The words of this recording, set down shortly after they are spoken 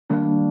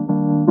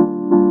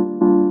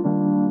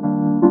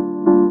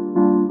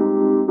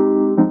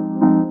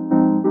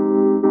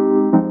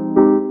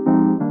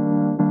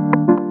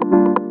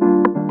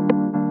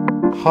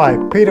Hi,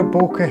 Peter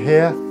Balker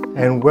here,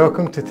 and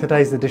welcome to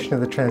today's edition of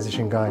the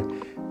Transition Guide.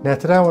 Now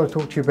today I want to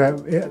talk to you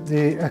about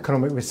the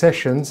economic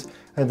recessions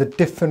and the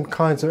different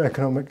kinds of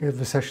economic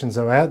recessions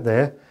that are out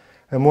there,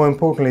 and more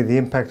importantly the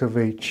impact of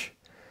each.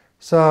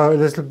 So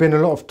there's been a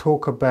lot of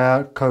talk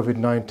about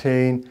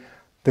COVID-19,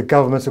 the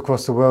governments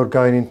across the world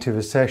going into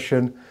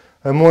recession,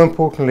 and more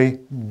importantly,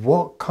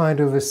 what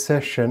kind of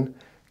recession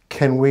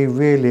can we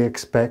really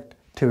expect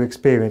to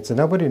experience? And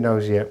nobody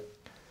knows yet.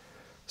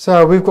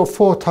 So we've got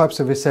four types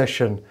of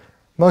recession.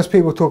 Most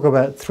people talk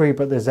about three,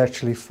 but there's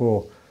actually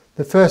four.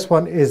 The first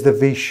one is the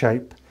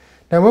V-shape.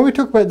 Now when we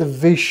talk about the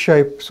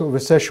V-shape sort of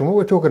recession, what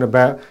we're talking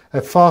about,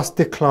 a fast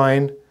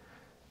decline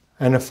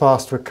and a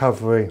fast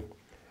recovery.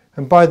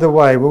 And by the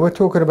way, when we're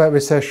talking about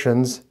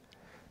recessions,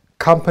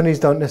 companies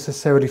don't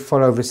necessarily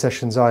follow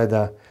recessions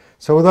either.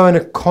 So although an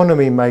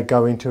economy may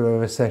go into a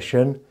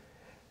recession,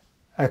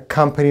 a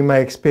company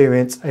may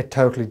experience a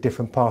totally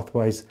different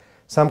pathways.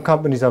 Some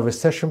companies are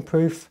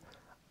recession-proof,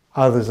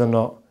 others are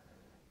not.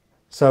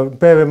 So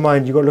bear in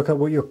mind, you've got to look at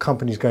what your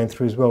company's going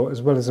through as well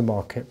as the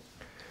market.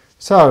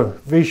 So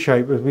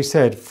V-shape, as we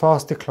said,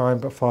 fast decline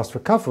but fast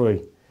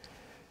recovery.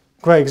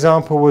 Great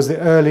example was the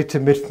early to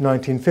mid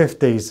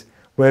 1950s,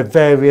 where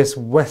various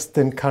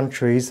Western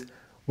countries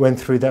went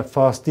through that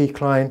fast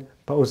decline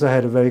but also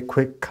had a very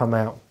quick come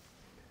out.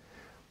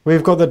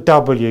 We've got the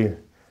W,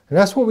 and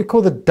that's what we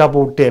call the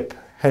double dip,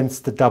 hence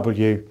the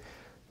W.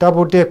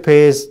 Double dip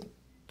is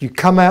you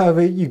come out of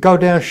it, you go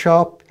down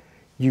sharp,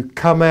 you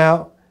come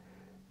out,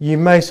 you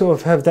may sort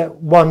of have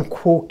that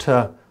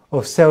 1/4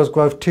 of sales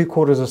growth,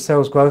 2/4 of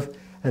sales growth,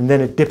 and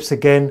then it dips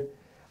again,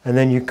 and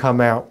then you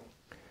come out.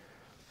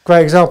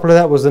 Great example of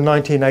that was the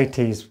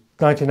 1980s.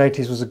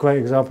 1980s was a great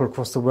example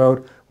across the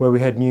world where we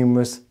had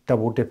numerous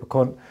double dip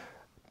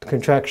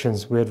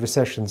contractions, we had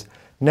recessions.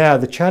 Now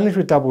the challenge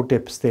with double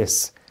dip is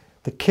this.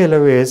 The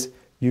killer is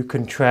you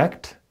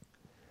contract,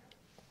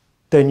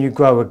 then you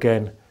grow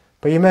again.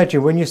 But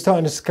imagine when you're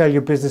starting to scale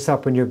your business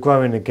up and you're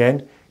growing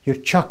again, you're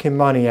chucking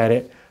money at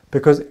it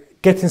because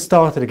getting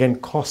started again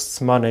costs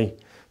money.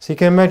 So you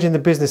can imagine the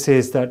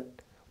businesses that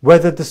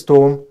weathered the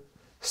storm,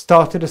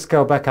 started to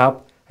scale back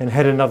up and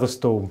had another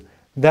storm.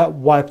 That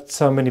wiped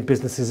so many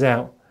businesses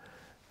out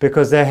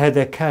because they had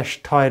their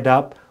cash tied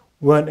up,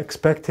 weren't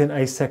expecting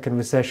a second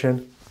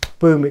recession.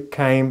 Boom, it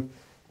came,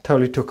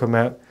 totally took them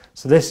out.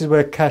 So this is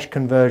where cash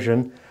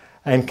conversion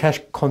and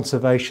cash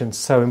conservation is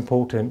so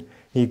important.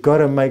 You've got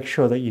to make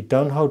sure that you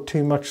don't hold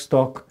too much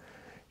stock.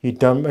 You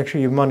don't make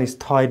sure your money's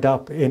tied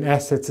up in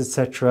assets,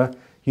 etc.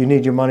 You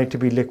need your money to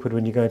be liquid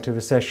when you go into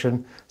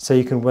recession so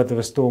you can weather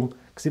a storm,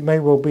 because it may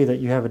well be that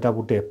you have a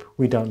double dip.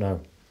 We don't know.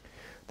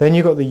 Then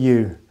you've got the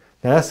U.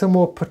 Now that's a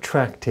more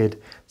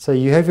protracted. So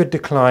you have your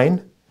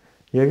decline,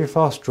 you have your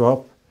fast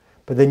drop,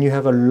 but then you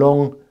have a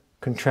long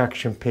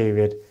contraction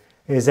period.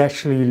 It is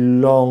actually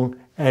long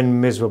and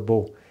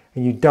miserable,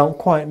 and you don't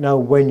quite know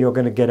when you're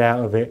going to get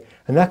out of it.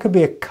 And that could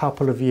be a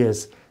couple of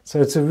years.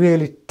 So it's a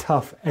really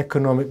tough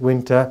economic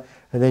winter,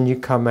 and then you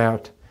come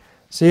out.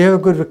 So you have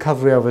a good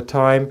recovery over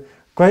time.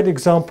 Great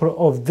example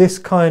of this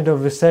kind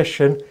of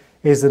recession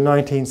is the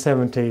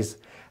 1970s.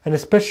 And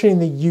especially in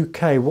the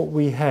UK, what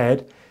we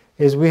had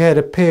is we had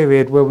a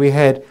period where we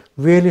had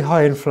really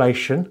high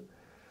inflation.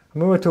 I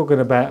mean, we're talking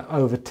about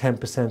over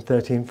 10%,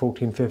 13,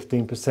 14,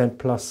 15%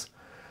 plus,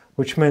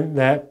 which meant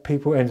that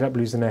people ended up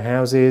losing their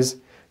houses.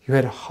 You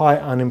had high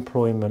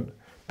unemployment.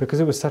 Because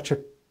it was such a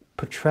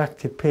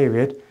protracted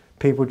period,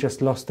 people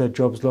just lost their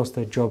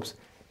jobs.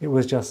 It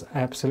was just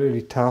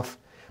absolutely tough.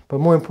 But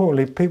more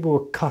importantly, people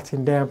were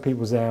cutting down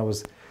people's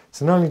hours.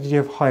 So not only did you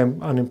have high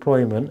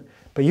unemployment,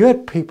 but you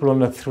had people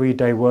on a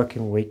 3-day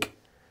working week.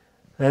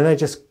 And they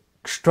just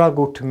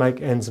struggled to make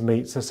ends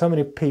meet. So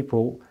many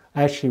people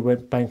actually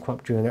went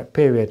bankrupt during that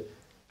period.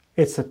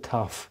 It's a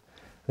tough.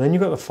 And then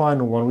you've got the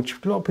final one,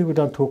 which a lot of people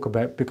don't talk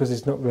about because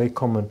it's not very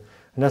common.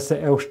 And that's the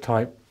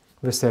L-type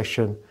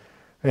recession.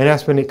 And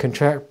that's when it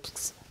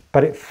contracts,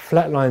 but it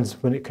flatlines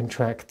when it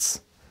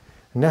contracts.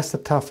 And that's the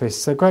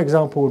toughest. So a great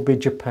example would be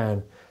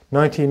Japan.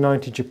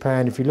 1990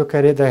 Japan, if you look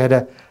at it, they had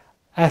an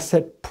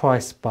asset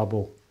price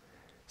bubble.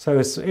 So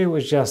it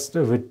was just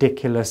a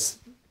ridiculous.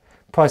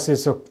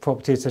 Prices of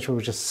property, etc.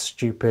 were just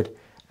stupid.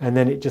 And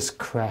then it just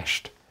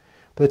crashed.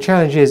 But the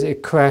challenge is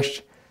it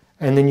crashed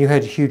and then you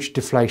had huge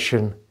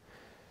deflation.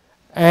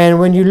 And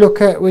when you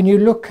look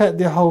at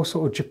the whole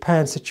sort of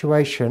Japan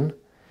situation,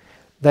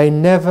 they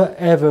never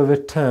ever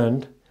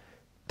returned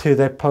to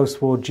their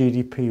post-war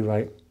GDP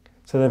rate.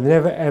 So they've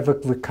never ever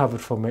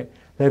recovered from it.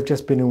 They've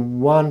just been in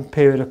one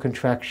period of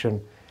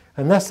contraction.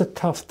 And that's a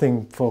tough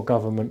thing for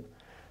government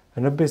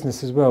and a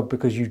business as well,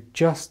 because you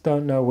just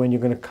don't know when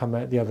you're going to come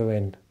out the other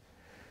end.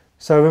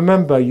 So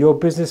remember, your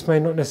business may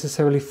not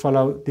necessarily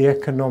follow the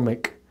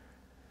economic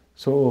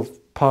sort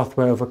of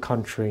pathway of a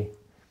country.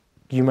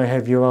 You may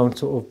have your own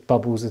sort of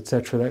bubbles,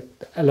 etc., that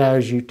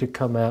allows you to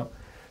come out.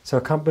 So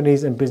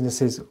companies and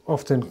businesses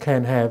often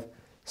can have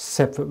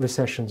separate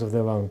recessions of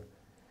their own.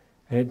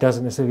 And it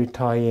doesn't necessarily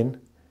tie in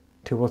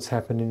to what's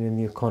happening in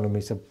the economy.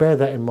 So bear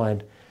that in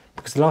mind,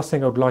 because the last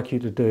thing I would like you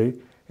to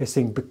do is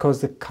saying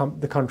because the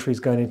country is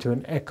going into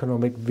an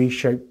economic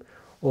V-shape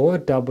or a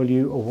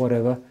W or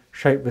whatever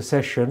shape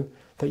recession,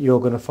 that you're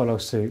going to follow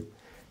suit.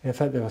 In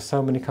fact, there are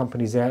so many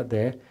companies out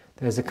there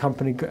that as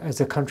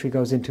a country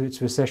goes into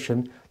its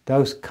recession,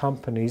 those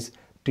companies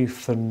do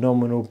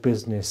phenomenal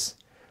business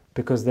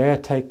because they're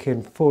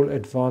taking full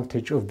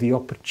advantage of the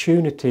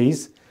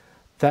opportunities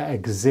that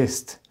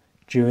exist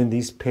during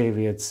these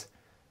periods.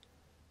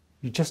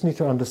 You just need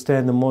to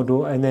understand the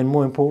model and then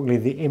more importantly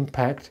the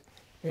impact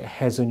it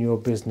has on your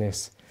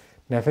business.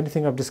 Now if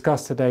anything I've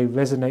discussed today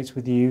resonates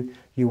with you,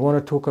 you want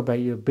to talk about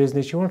your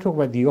business, you want to talk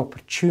about the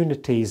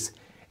opportunities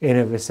in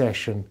a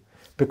recession,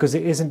 because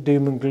it isn't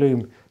doom and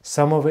gloom.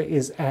 Some of it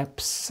is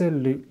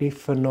absolutely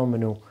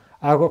phenomenal.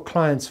 I've got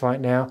clients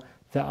right now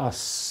that are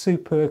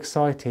super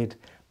excited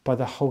by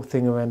the whole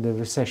thing around the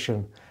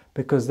recession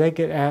because they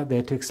get out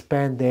there to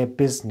expand their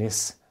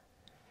business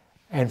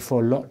and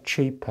for a lot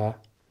cheaper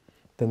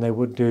than they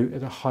would do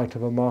at the height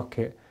of a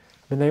market.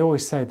 I mean, they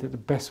always say that the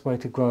best way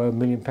to grow a £1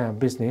 million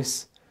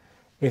business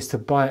is to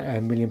buy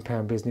a £1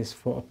 million business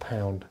for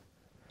 £1. And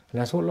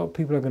that's what a lot of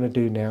people are going to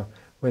do now,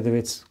 whether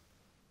it's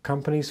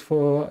companies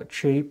for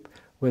cheap,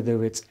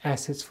 whether it's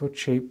assets for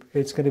cheap,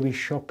 it's going to be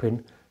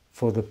shopping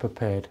for the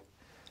prepared.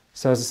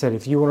 So as I said,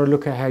 if you want to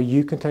look at how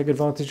you can take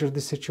advantage of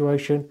this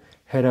situation,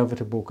 head over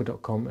to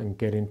Borka.com and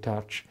get in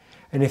touch.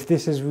 And if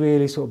this has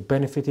really sort of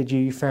benefited you,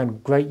 you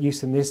found great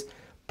use in this,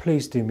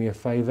 please do me a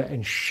favour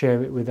and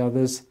share it with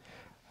others.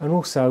 And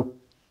also,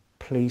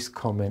 please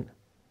comment.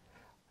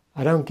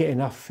 I don't get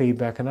enough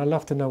feedback and I'd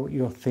love to know what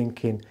you're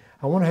thinking.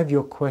 I want to have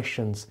your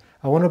questions.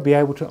 I want to be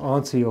able to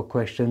answer your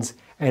questions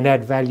and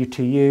add value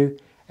to you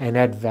and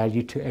add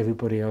value to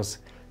everybody else.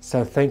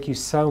 So thank you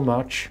so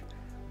much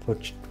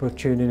for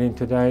tuning in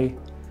today.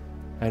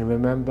 And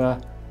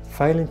remember,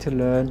 failing to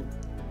learn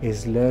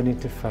is learning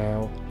to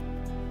fail.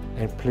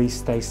 And please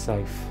stay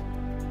safe.